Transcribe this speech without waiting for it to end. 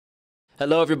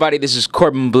Hello everybody, this is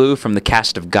Corbin Bleu from the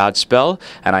cast of Godspell,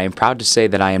 and I am proud to say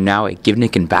that I am now a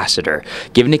Givenik Ambassador.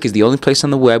 Givenik is the only place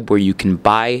on the web where you can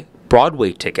buy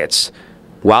Broadway tickets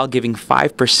while giving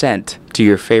 5% to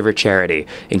your favorite charity,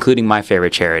 including my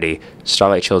favorite charity,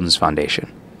 Starlight Children's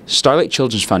Foundation. Starlight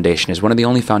Children's Foundation is one of the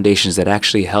only foundations that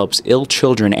actually helps ill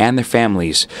children and their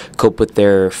families cope with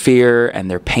their fear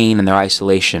and their pain and their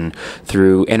isolation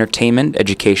through entertainment,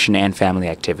 education, and family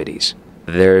activities.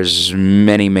 There's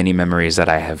many memories that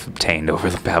I have obtained over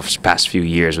the past few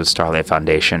years with Starlight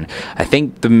Foundation. I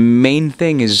think the main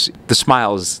thing is the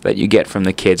smiles that you get from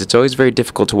the kids. It's always very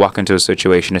difficult to walk into a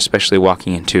situation, especially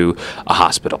walking into a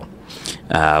hospital,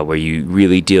 where you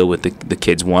really deal with the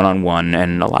kids one-on-one,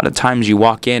 and a lot of times you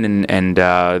walk in and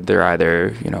they're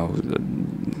either,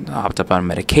 hopped up on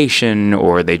medication,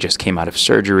 or they just came out of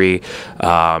surgery,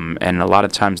 and a lot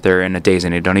of times they're in a daze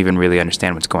and they don't even really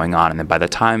understand what's going on. And then by the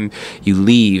time you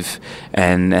leave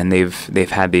and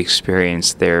they've had the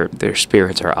experience, their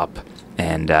spirits are up,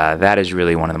 and that is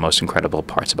really one of the most incredible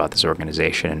parts about this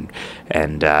organization.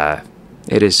 And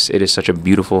it is such a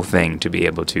beautiful thing to be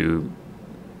able to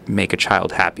make a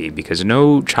child happy, because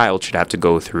no child should have to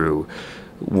go through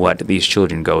what these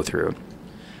children go through.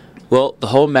 Well, the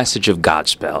whole message of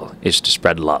Godspell is to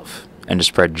spread love and to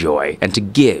spread joy and to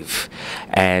give.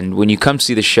 And when you come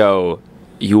see the show,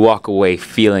 you walk away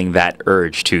feeling that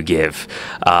urge to give.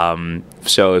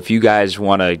 So if you guys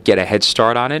want to get a head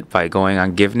start on it by going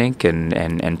on Givenik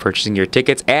and purchasing your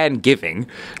tickets and giving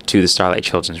to the Starlight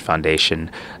Children's Foundation,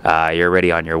 you're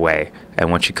already on your way.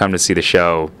 And once you come to see the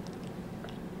show,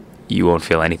 you won't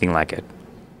feel anything like it.